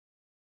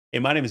Hey,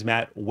 my name is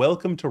Matt.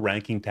 Welcome to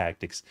Ranking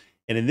Tactics.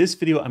 And in this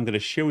video, I'm going to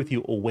share with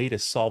you a way to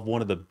solve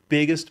one of the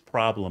biggest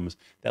problems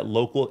that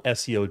local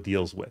SEO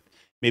deals with.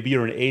 Maybe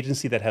you're an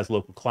agency that has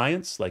local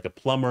clients, like a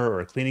plumber or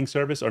a cleaning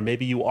service, or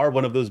maybe you are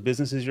one of those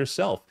businesses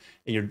yourself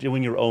and you're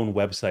doing your own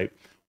website.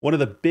 One of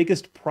the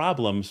biggest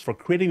problems for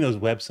creating those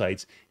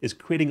websites is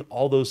creating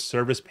all those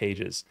service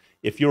pages.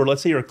 If you're,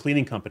 let's say you're a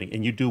cleaning company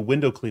and you do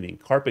window cleaning,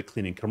 carpet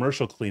cleaning,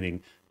 commercial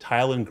cleaning,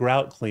 tile and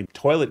grout cleaning,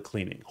 toilet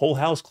cleaning, whole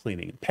house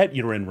cleaning, pet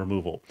urine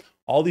removal,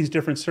 all these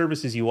different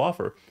services you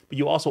offer, but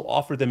you also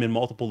offer them in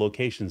multiple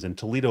locations in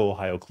Toledo,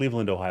 Ohio,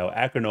 Cleveland, Ohio,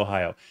 Akron,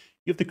 Ohio.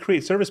 You have to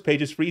create service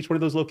pages for each one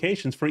of those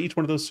locations, for each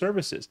one of those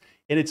services.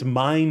 And it's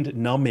mind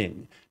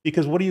numbing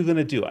because what are you going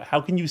to do? How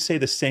can you say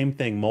the same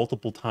thing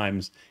multiple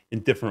times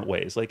in different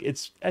ways?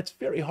 That's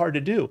very hard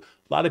to do.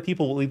 A lot of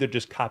people will either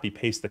just copy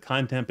paste the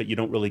content, but you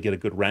don't really get a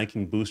good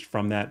ranking boost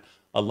from that.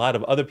 A lot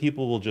of other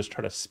people will just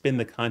try to spin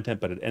the content,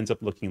 but it ends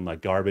up looking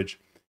like garbage.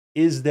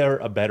 Is there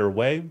a better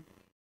way?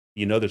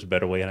 You know there's a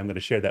better way, and I'm going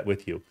to share that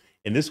with you.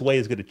 And this way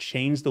is going to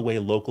change the way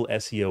local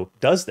SEO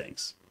does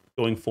things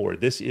going forward.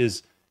 This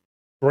is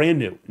brand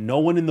new. No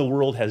one in the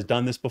world has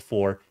done this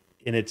before,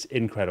 and it's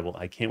incredible.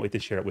 I can't wait to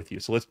share it with you.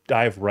 So let's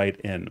dive right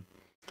in.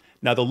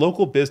 Now, the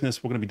local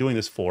business we're going to be doing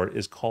this for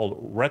is called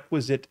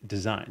Requisite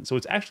Design. So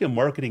it's actually a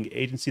marketing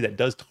agency that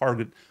does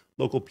target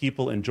local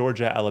people in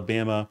Georgia,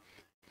 Alabama,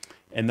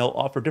 and they'll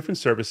offer different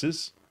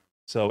services.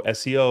 So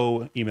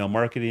SEO, email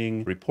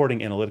marketing, reporting,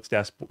 analytics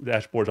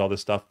dashboards, all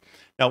this stuff.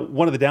 Now,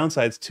 one of the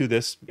downsides to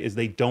this is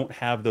they don't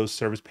have those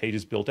service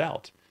pages built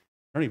out.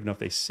 I don't even know if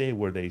they say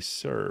where they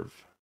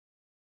serve.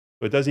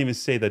 But it doesn't even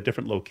say the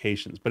different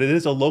locations. But it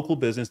is a local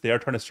business. They are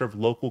trying to serve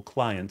local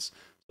clients.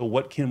 So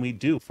what can we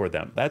do for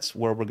them? That's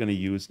where we're going to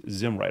use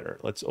ZimmWriter.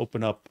 Let's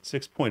open up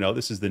 6.0.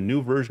 This is the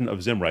new version of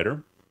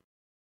ZimmWriter,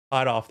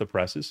 hot off the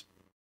presses.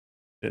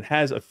 It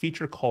has a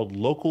feature called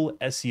Local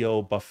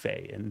SEO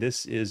Buffet, and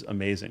this is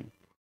amazing.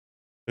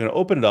 I'm going to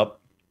open it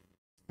up.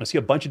 I see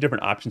a bunch of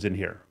different options in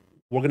here.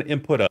 We're going to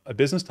input a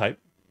business type,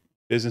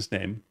 business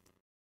name,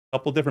 a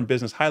couple different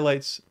business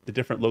highlights, the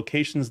different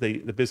locations the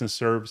business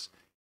serves,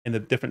 and the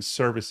different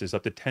services,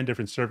 up to 10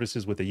 different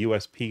services with a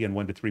USP and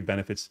 1 to 3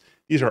 benefits.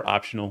 These are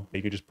optional.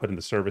 You can just put in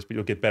the service, but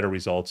you'll get better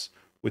results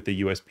with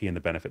the USP and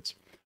the benefits.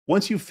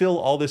 Once you fill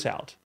all this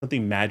out,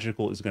 something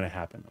magical is going to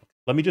happen.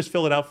 Let me just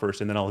fill it out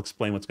first, and then I'll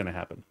explain what's going to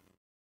happen.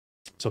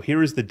 So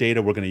here is the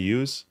data we're going to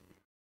use.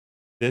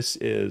 This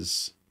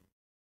is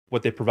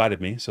what they provided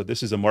me. So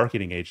this is a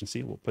marketing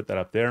agency. We'll put that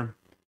up there.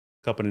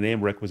 Company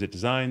name, Requisite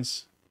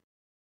Designs.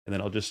 And then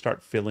I'll just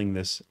start filling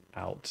this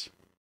out.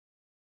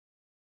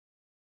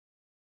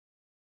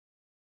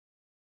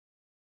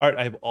 All right,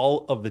 I have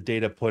all of the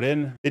data put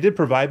in. They did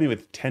provide me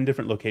with 10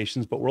 different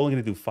locations, but we're only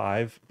going to do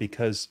 5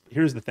 because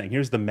here's the thing.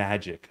 Here's the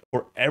magic.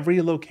 For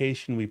every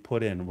location we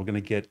put in, we're going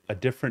to get a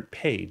different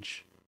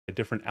page, a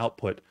different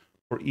output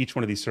for each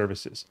one of these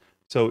services.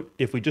 So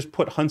if we just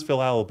put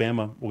Huntsville,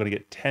 Alabama, we're going to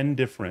get 10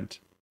 different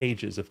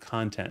pages of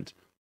content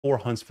for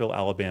Huntsville,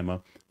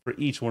 Alabama for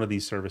each one of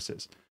these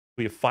services.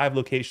 We have 5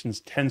 locations,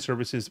 10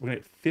 services. We're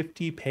going to get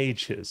 50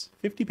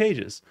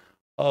 pages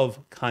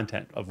of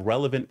content, of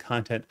relevant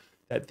content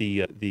that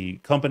the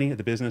company,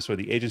 the business, or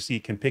the agency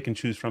can pick and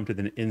choose from to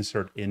then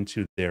insert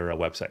into their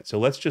website. So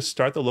let's just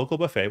start the local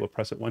buffet. We'll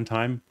press it one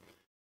time.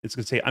 It's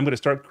going to say, I'm going to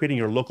start creating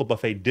your local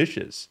buffet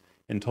dishes.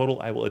 In total,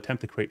 I will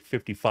attempt to create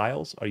 50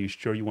 files. Are you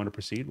sure you want to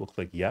proceed? We'll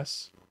click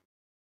yes.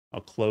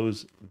 I'll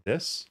close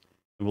this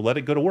and we'll let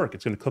it go to work.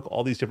 It's going to cook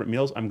all these different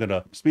meals. I'm going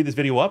to speed this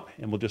video up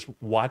and we'll just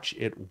watch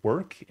it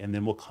work. And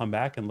then we'll come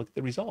back and look at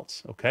the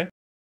results. Okay.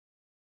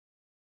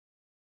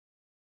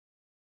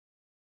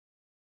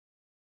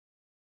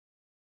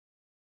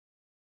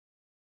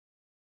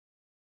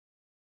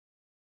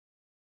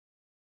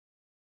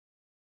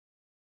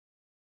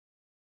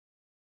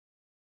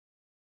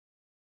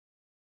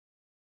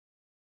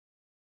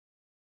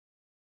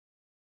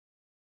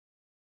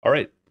 All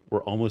right,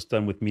 we're almost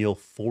done with meal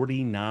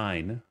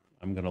 49.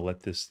 I'm going to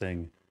let this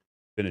thing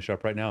finish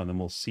up right now, and then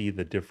we'll see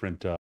the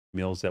different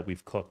meals that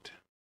we've cooked.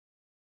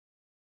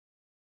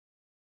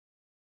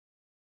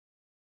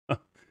 All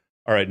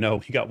right, no,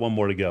 we got one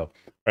more to go. All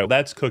right, well,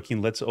 that's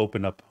cooking. Let's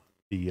open up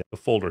the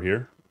folder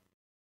here,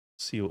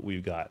 see what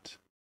we've got.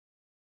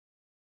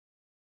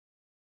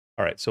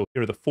 All right, so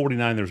here are the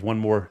 49. There's one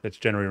more that's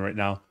generating right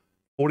now.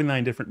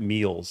 49 different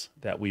meals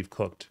that we've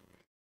cooked.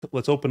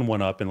 Let's open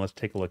one up and let's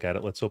take a look at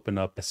it. Let's open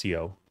up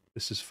SEO.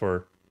 This is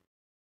for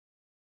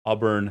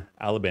Auburn,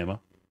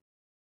 Alabama.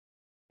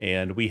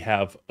 And we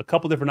have a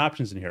couple different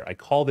options in here. I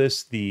call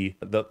this the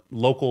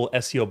local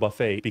SEO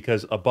buffet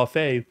because a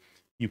buffet,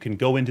 you can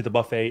go into the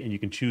buffet and you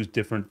can choose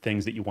different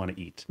things that you want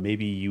to eat.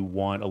 Maybe you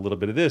want a little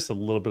bit of this, a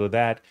little bit of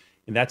that.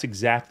 And that's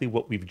exactly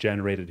what we've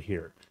generated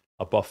here.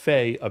 A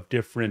buffet of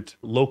different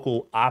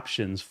local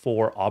options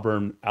for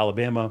Auburn,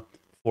 Alabama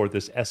for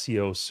this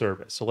SEO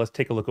service. So let's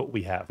take a look at what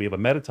we have. We have a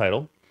meta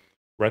title,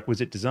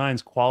 Requisite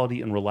Designs,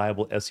 Quality and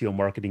Reliable SEO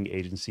Marketing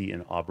Agency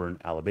in Auburn,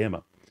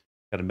 Alabama.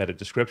 Got a meta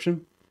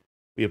description.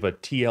 We have a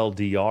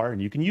TLDR,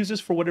 and you can use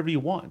this for whatever you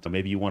want. So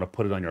maybe you want to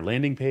put it on your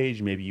landing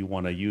page. Maybe you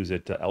want to use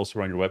it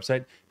elsewhere on your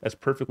website. That's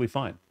perfectly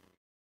fine.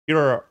 Here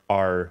are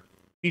our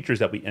features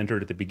that we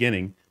entered at the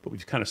beginning, but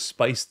we've kind of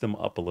spiced them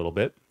up a little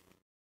bit.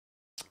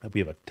 We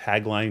have a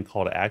tagline,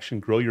 call to action: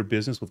 grow your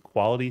business with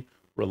quality,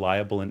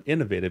 reliable, and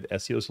innovative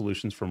SEO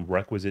solutions from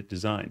requisite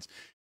designs.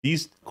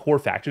 These core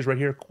factors right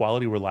here,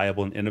 quality,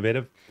 reliable, and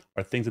innovative,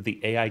 are things that the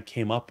AI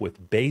came up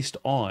with based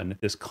on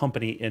this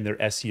company and their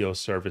SEO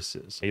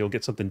services. You'll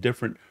get something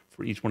different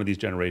for each one of these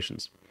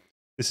generations.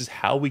 This is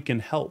how we can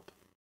help.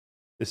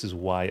 This is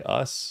why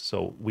us.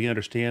 So we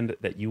understand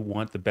that you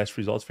want the best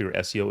results for your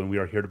SEO, and we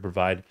are here to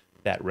provide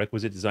that.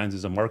 Requisite Designs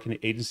is a marketing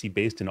agency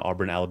based in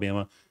Auburn,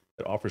 Alabama,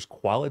 that offers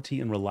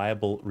quality and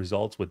reliable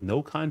results with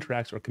no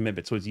contracts or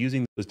commitment. So it's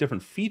using those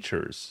different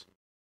features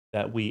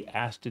that we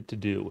asked it to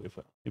do. If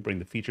we bring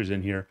the features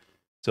in here,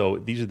 so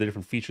these are the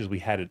different features we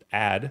had it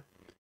add,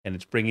 and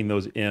it's bringing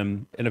those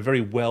in a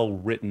very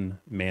well-written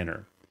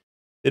manner.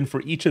 Then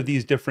for each of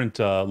these different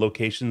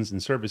locations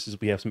and services,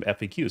 we have some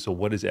FAQs. So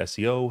what is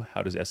SEO?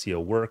 How does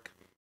SEO work?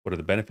 What are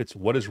the benefits?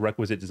 What does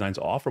Requisite Designs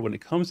offer when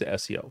it comes to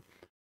SEO?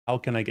 How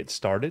can I get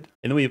started?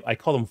 And then I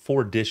call them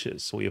 4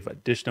 dishes. So we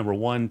have dish number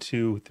 1,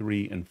 2,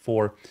 3, and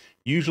 4.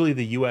 Usually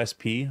the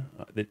USP,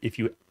 that if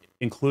you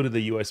included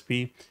the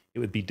USP, it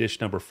would be dish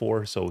number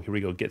 4. So here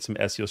we go, get some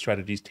SEO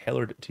strategies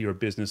tailored to your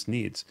business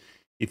needs.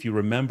 If you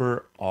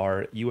remember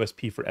our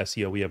USP for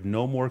SEO, we have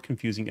no more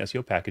confusing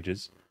SEO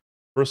packages,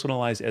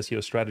 personalized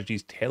SEO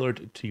strategies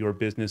tailored to your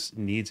business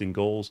needs and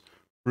goals,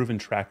 proven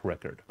track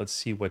record. Let's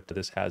see what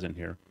this has in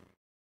here.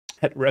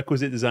 At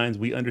Requisite Designs,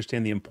 we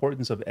understand the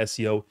importance of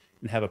SEO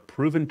and have a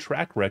proven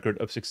track record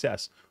of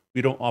success.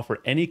 We don't offer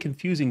any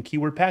confusing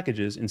keyword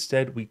packages.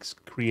 Instead, we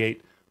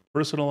create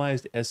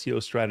personalized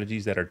SEO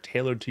strategies that are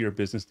tailored to your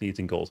business needs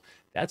and goals.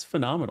 That's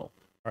phenomenal.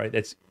 All right,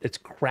 it's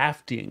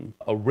crafting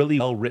a really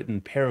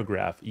well-written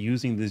paragraph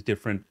using these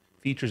different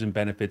features and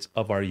benefits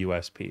of our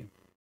USP.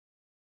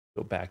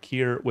 Go back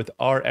here. With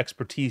our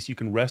expertise, you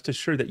can rest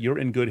assured that you're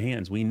in good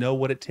hands. We know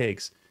what it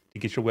takes to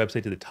get your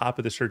website to the top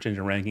of the search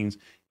engine rankings,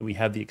 and we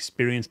have the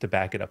experience to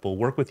back it up. We'll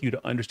work with you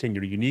to understand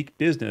your unique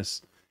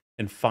business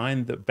and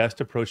find the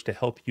best approach to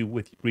help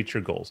you reach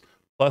your goals.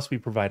 Plus, we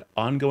provide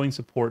ongoing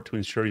support to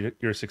ensure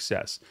your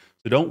success.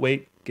 So don't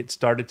wait. Get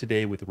started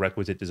today with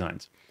Requisite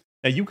Designs.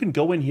 Now, you can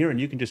go in here and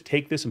you can just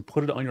take this and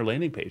put it on your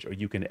landing page, or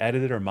you can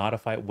edit it or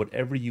modify it,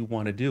 whatever you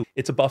want to do.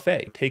 It's a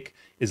buffet. Take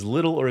as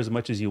little or as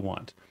much as you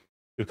want.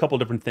 There are a couple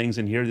different things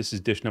in here. This is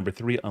dish number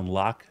 3,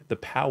 unlock the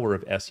power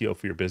of SEO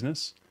for your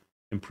business,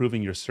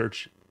 improving your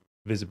search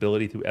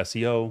visibility through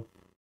SEO,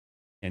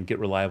 and get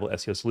reliable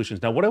SEO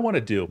solutions. Now, what I want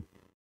to do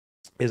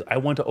is I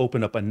want to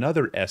open up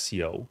another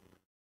SEO,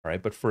 all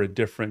right, but for a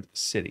different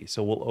city.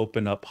 So we'll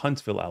open up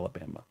Huntsville,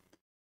 Alabama.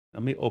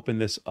 Let me open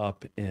this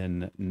up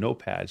in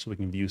Notepad so we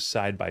can view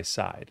side by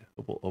side.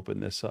 We'll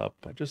open this up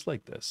just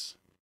like this.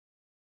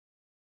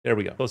 There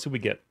we go. Let's see what we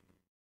get.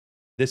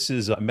 This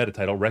is a meta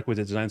title: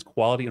 Requisite Designs,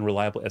 Quality and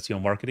Reliable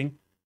SEO Marketing.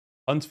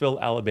 Huntsville,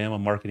 Alabama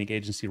marketing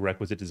agency.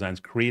 Requisite Designs,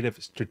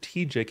 creative,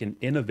 strategic, and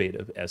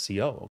innovative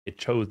SEO.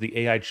 The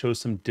AI chose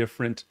some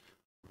different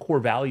core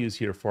values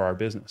here for our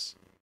business.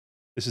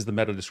 This is the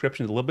meta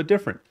description. It's a little bit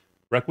different.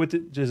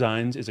 Requisite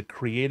Designs is a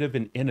creative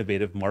and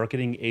innovative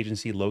marketing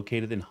agency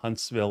located in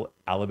Huntsville,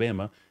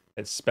 Alabama,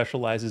 that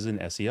specializes in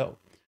SEO.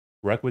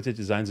 Requisite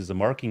Designs is a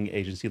marketing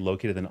agency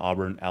located in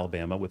Auburn,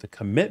 Alabama, with a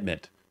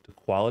commitment to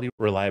quality,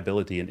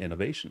 reliability, and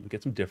innovation. We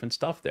get some different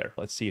stuff there.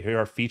 Let's see, here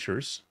are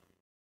features.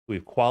 We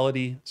have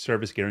quality,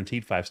 service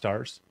guaranteed, 5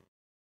 stars.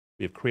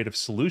 We have creative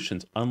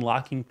solutions,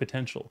 unlocking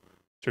potential,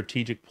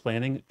 strategic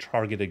planning,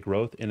 targeted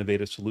growth,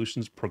 innovative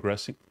solutions,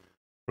 progressing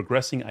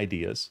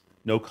ideas,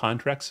 no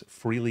contracts,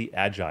 freely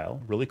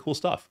agile. Really cool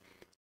stuff.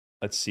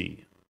 Let's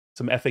see,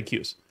 some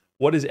FAQs.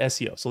 What is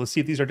SEO? So let's see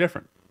if these are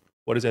different.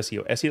 What is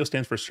SEO? SEO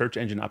stands for search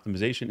engine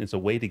optimization. It's a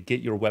way to get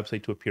your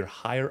website to appear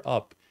higher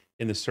up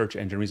in the search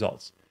engine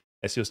results.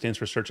 SEO stands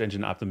for search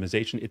engine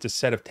optimization. It's a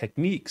set of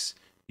techniques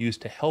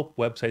used to help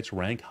websites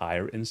rank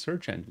higher in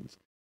search engines.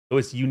 So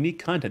it's unique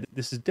content.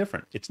 This is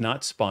different. It's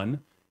not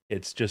spun.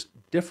 It's just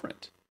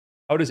different.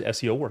 How does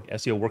SEO work?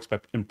 SEO works by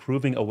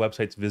improving a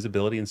website's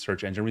visibility in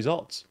search engine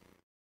results.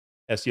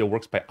 SEO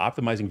works by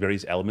optimizing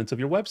various elements of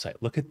your website.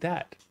 Look at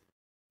that.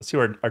 Let's see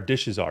where our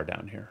dishes are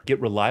down here. Get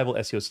reliable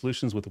SEO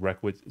solutions with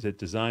Requisite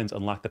Designs.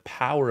 Unlock the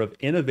power of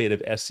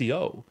innovative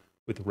SEO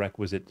with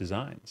Requisite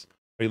Designs.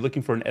 Are you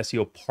looking for an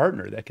SEO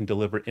partner that can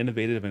deliver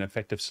innovative and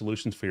effective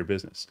solutions for your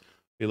business?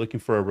 Are you looking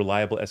for a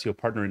reliable SEO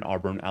partner in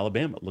Auburn,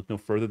 Alabama? Look no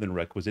further than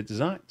Requisite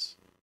Designs.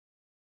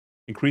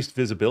 Increased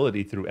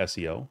visibility through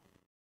SEO.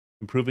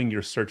 Improving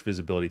your search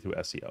visibility through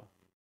SEO.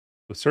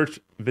 So search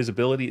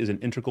visibility is an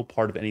integral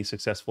part of any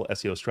successful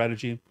SEO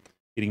strategy.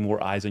 Getting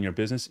more eyes on your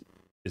business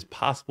is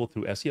possible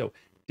through SEO.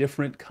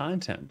 Different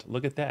content.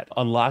 Look at that.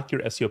 Unlock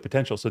your SEO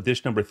potential. So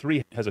dish number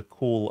 3 has a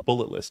cool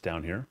bullet list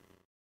down here,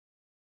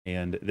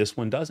 and this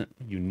one doesn't.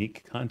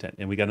 Unique content.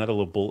 And we got another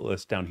little bullet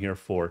list down here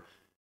for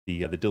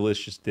the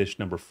delicious dish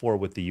number 4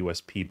 with the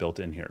USP built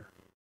in here.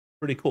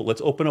 Pretty cool. Let's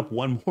open up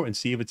one more and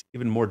see if it's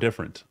even more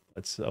different.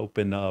 Let's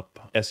open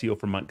up SEO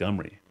for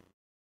Montgomery.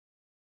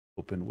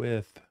 Open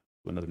with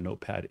another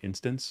Notepad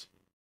instance.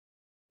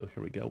 So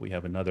here we go. We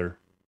have another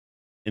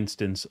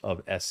instance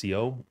of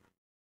SEO.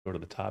 Go to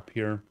the top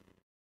here.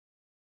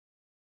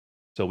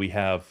 So we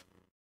have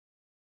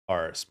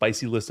our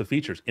spicy list of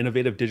features: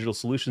 innovative digital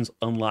solutions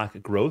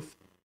unlock growth,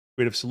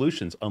 creative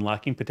solutions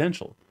unlocking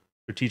potential,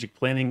 strategic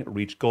planning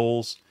reach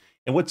goals.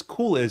 And what's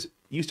cool is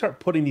you start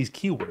putting these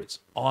keywords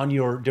on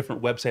your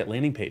different website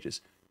landing pages,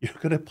 you're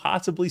going to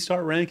possibly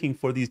start ranking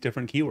for these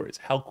different keywords.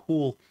 How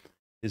cool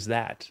is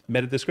that?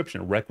 Meta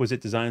description: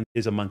 Requisite Design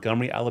is a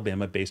Montgomery,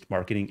 Alabama based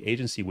marketing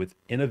agency with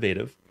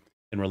innovative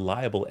and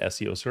reliable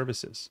SEO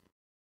services.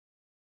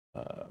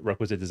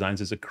 Requisite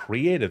Designs is a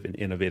creative and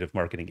innovative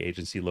marketing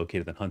agency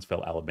located in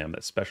Huntsville, Alabama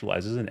that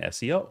specializes in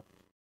SEO.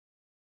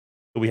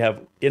 So we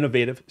have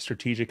innovative,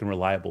 strategic, and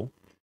reliable.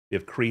 We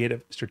have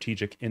creative,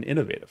 strategic, and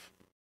innovative.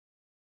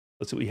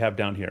 Let's see what we have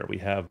down here. We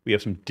have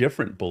some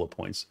different bullet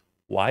points.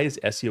 Why is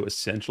SEO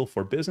essential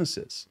for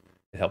businesses?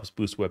 It helps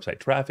boost website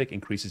traffic,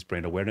 increases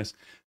brand awareness.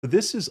 So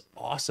this is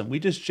awesome. We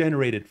just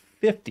generated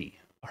 50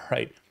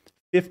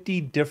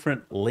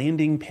 different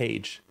landing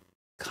page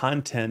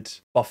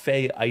content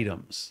buffet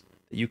items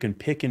that you can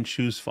pick and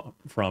choose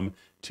from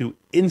to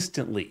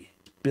instantly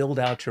build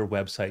out your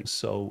website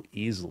so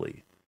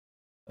easily.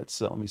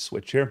 Let me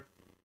switch here.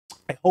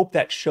 I hope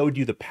that showed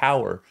you the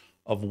power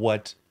of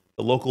what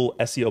the local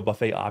SEO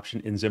buffet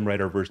option in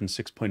ZimmWriter version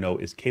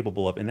 6.0 is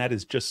capable of, and that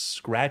is just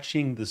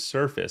scratching the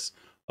surface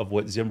of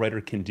what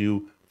ZimmWriter can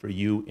do for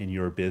you in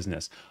your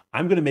business.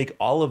 I'm going to make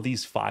all of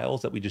these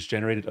files that we just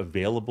generated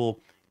available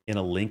in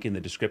a link in the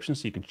description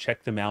so you can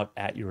check them out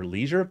at your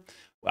leisure.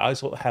 I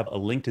also have a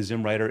link to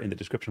ZimmWriter in the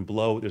description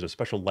below. There's a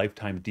special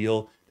lifetime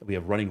deal that we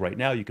have running right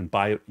now. You can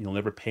buy it. You'll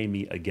never pay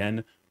me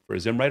again for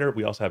ZimmWriter.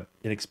 We also have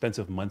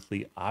inexpensive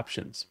monthly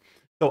options.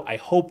 So I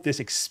hope this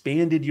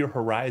expanded your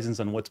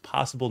horizons on what's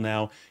possible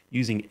now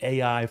using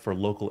AI for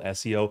local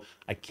SEO.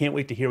 I can't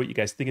wait to hear what you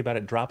guys think about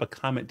it. Drop a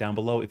comment down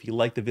below. If you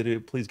like the video,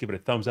 please give it a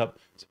thumbs up,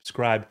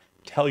 subscribe,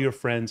 tell your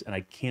friends, and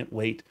I can't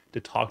wait to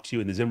talk to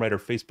you in the ZimmWriter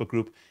Facebook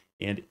group.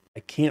 And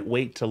I can't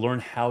wait to learn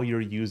how you're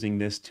using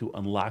this to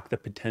unlock the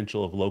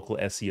potential of local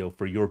SEO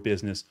for your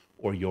business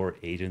or your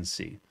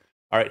agency.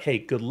 All right, hey,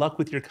 good luck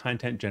with your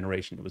content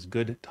generation. It was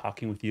good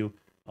talking with you.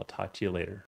 I'll talk to you later.